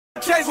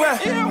Chase well,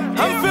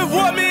 I'm fifth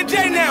ward, me and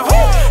Jay now.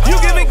 You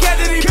giving cat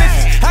to these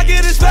bitches, I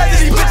get this flat to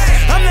these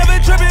bitches. I'm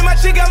never tripping, my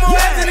chick got more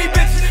ass than these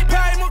bitches.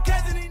 Probably more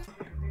cats than these.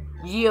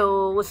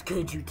 Yo, what's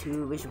good,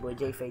 YouTube? It's your boy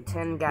FAM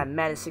ENT. Got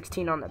Madden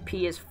 16 on the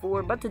PS4.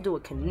 About to do a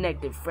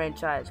connected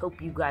franchise.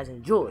 Hope you guys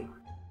enjoy.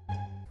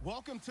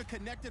 Welcome to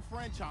Connected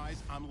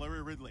Franchise. I'm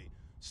Larry Ridley.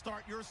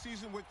 Start your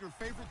season with your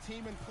favorite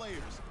team and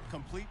players.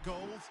 Complete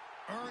goals,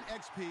 earn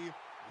XP,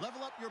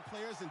 level up your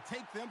players, and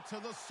take them to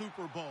the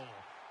Super Bowl.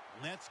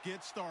 Let's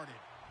get started.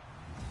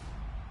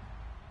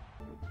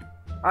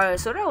 Alright,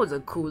 so that was a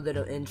cool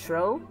little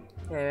intro.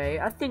 Alright,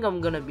 I think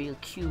I'm gonna be a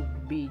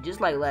QB just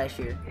like last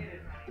year.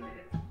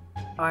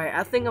 Alright,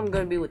 I think I'm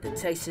gonna be with the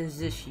Texans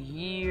this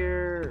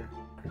year.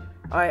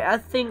 Alright, I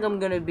think I'm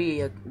gonna be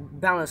a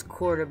balanced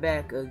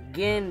quarterback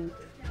again.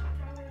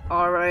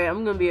 Alright,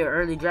 I'm gonna be an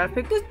early draft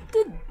pick.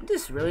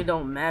 This really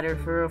don't matter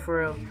for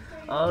real.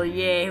 Oh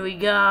yeah, here we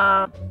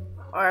go.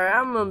 Alright,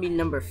 I'm gonna be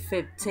number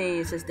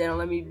 15 since they don't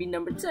let me be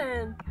number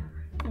 10.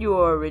 You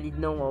already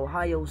know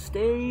Ohio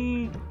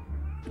State.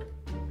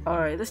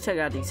 Alright, let's check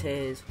out these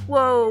heads.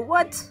 Whoa,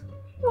 what?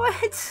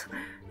 What?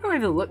 I don't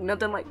even look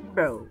nothing like,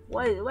 bro.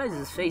 Why is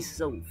his face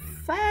so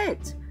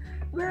fat?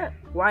 Bro,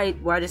 why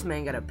this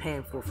man got a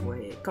pan for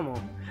forehead? Come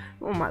on.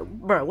 Oh my,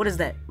 bro, what is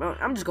that?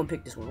 I'm just gonna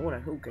pick this one.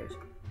 Whatever, who cares?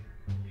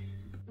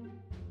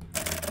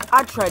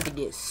 I tried to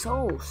get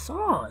so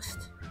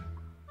sauced.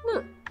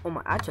 Look, oh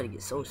my, I tried to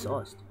get so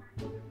sauced.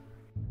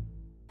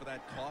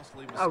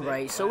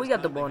 Alright, so we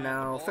got the ball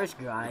now. First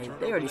drive.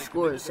 They already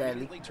scored,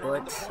 sadly.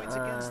 But,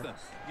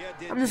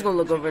 I'm just going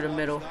to look over the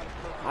middle.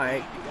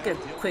 Alright, get a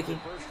quickie.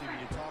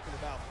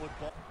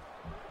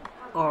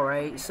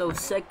 Alright, so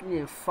 2nd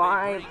and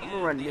 5. I'm going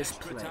to run this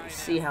play.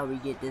 See how we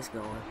get this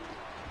going.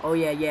 Oh,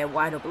 yeah,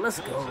 wide open. Let's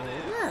go.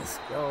 Let's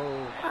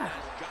go.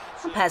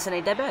 I'm passing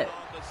ain't that bad.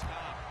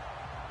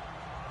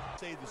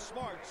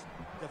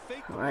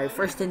 Alright,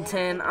 1st and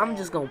 10. I'm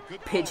just going to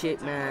pitch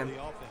it, man.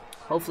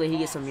 Hopefully he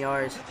gets some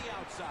yards.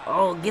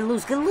 Oh, get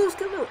loose.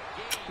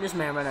 This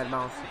man ran out of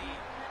bounds.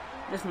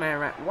 This man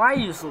ran. Why are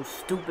you so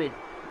stupid?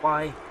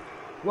 Why?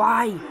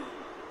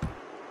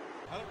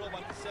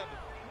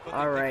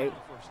 Alright.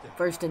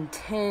 1st and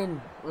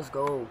 10. Let's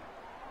go.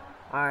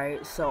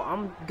 Alright, so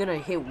I'm gonna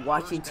hit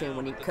Washington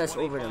when he cuts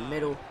over the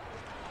middle.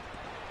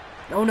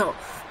 Oh no.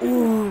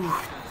 Ooh,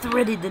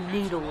 threaded the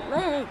needle.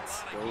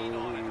 Let's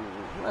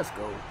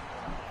go.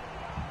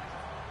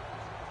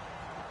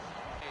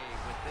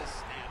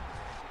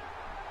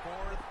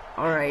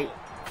 Alright,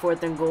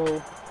 4th and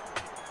goal.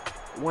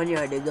 1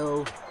 yard to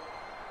go.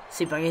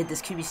 See if I can hit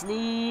this QB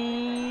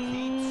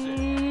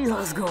sneak.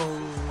 Let's go.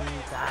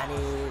 Got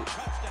it.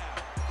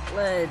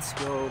 Let's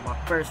go. My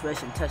first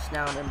rushing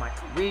touchdown in my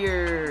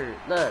career.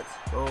 Let's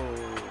go.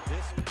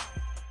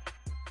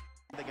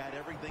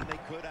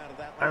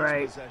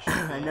 Alright,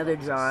 another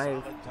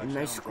drive. And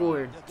I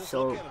scored.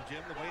 So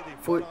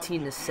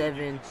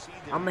 14-7.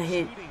 I'm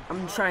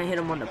trying to hit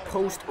him on the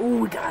post.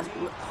 Oh, we got it.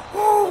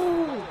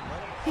 Oh!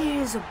 He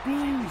is a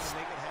beast.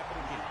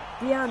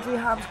 DeAndre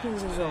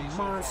Hopkins is a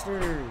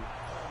monster.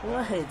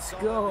 Let's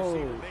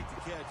go.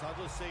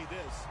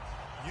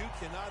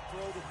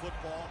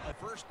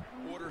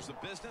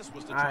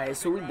 Alright,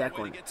 so we back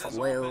on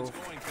 12.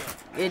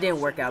 It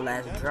didn't work out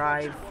last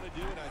drive.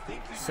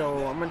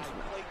 So I'm gonna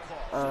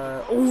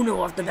oh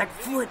no, off the back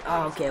foot.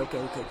 Oh, okay.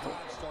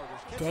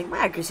 Dang, my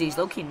accuracy is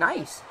low-key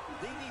nice.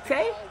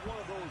 Okay.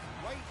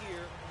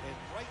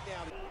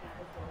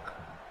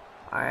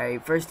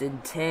 Alright, 1st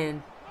and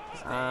 10.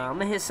 I'm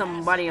gonna hit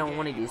somebody on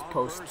one of these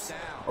posts.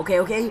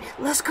 Okay,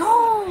 let's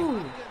go!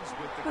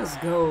 Let's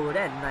go.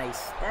 That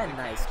nice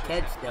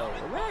catch though.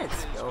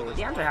 Let's go.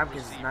 DeAndre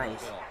Hopkins is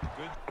nice.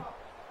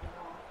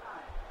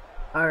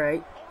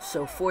 Alright,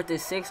 so 4th and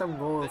 6, I'm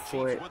going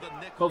for it.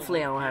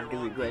 Hopefully I don't have to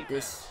regret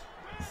this.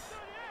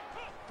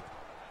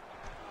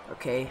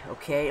 Okay.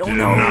 Oh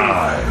no!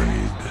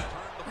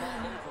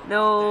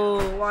 No,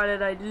 why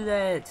did I do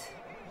that?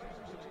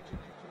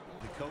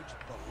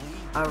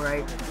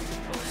 Alright,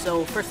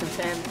 so 1st and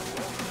 10.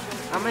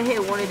 I'm gonna hit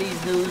one of these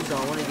dudes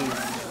on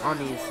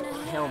these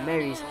Hail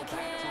Marys.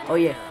 Oh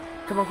yeah,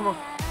 come on.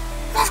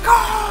 Let's go!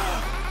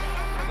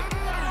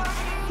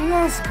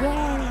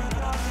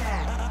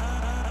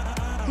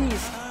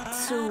 He's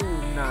too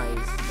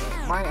nice.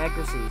 My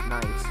accuracy is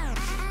nice,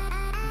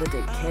 but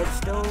the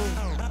catch though,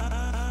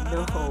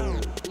 no,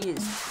 he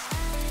is.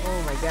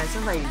 Oh my gosh,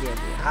 I'm not even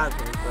getting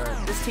Hopkins, but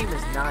this team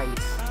is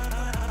nice.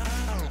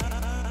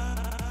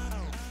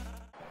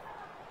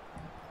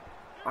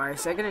 Alright,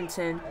 2nd and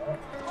 10.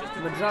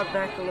 I'm gonna drop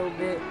back a little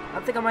bit. I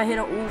think I might hit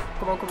him. Ooh,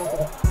 come on.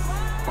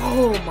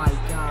 Oh my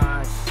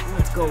gosh.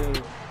 Let's go.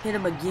 Hit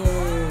him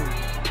again.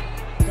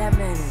 That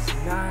man is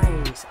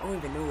nice. I don't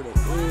even know what it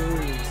is.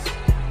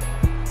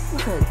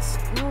 Let's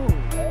go.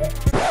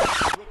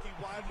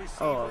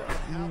 Oh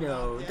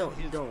no,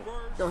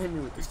 don't hit me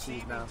with this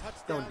cheese now.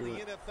 Don't do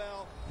it.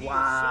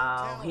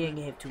 Wow, he ain't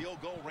gonna hit 2.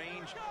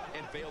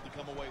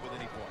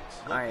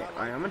 Alright,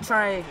 I'm gonna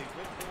try.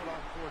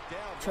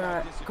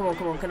 Come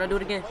on, can I do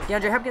it again?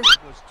 DeAndre Hopkins?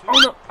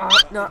 Oh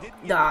no,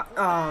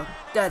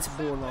 that's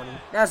baloney.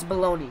 That's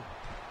baloney.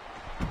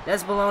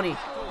 That's baloney.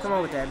 Come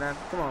on with that, man.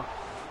 Come on.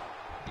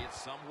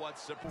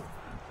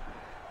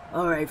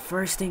 Alright,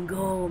 1st and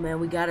goal, man.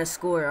 We gotta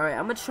score. Alright,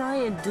 I'm gonna try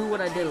and do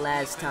what I did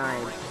last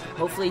time.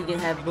 Hopefully you can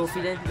have both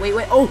feet in.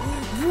 Wait. Oh,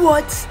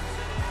 what?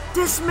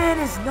 This man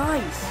is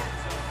nice.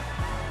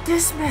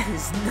 This man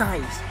is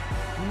nice.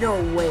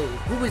 No way.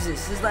 Who is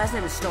this? His last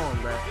name is Stone,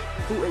 bro.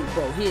 Who is,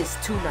 bro? He is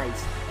too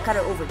nice. Cut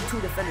it over 2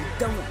 defenders.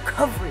 Double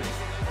coverage.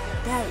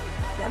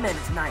 That man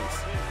is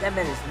nice. That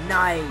man is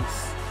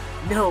nice.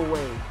 No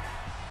way.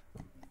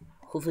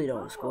 Hopefully they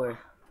don't score.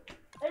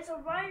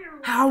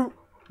 How?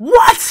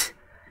 What?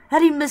 How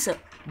did he miss a...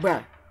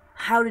 Bruh.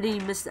 How did he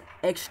miss the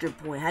extra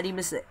point? How did he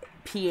miss a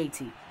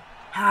PAT?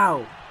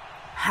 How?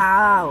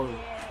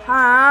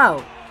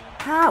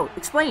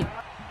 Explain.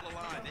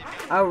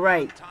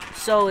 Alright.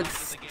 So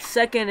it's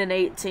 2nd and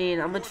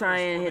 18. I'm gonna try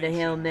and hit a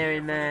Hail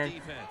Mary, man.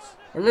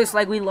 It looks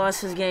like we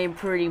lost this game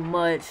pretty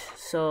much.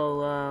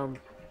 So,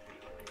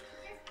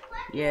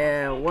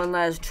 yeah. One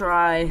last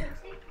try.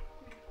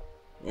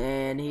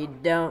 And he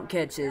don't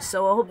catch it.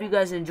 So I hope you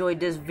guys enjoyed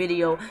this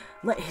video.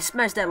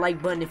 Smash that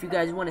like button if you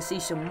guys want to see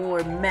some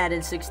more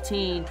Madden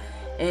 16.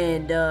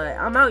 And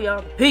I'm out,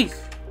 y'all. Peace.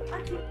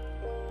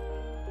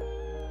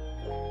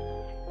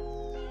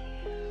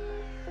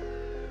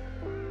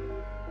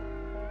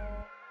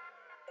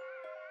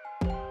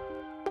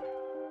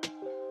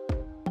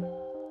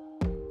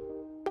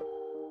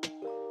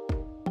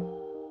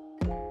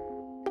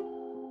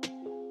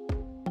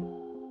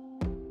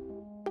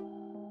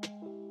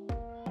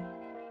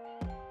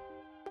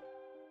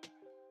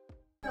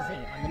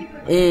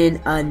 In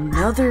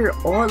another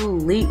All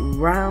Elite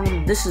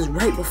round. This is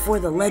right before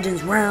the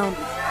Legends round.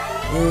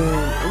 And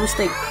I'm gonna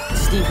stake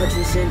Steve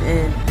Hutchinson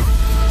and...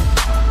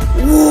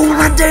 Ooh,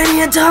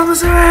 LaDainian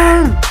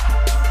Tomlinson!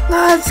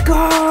 Let's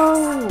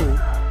go!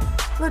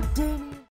 LaDainian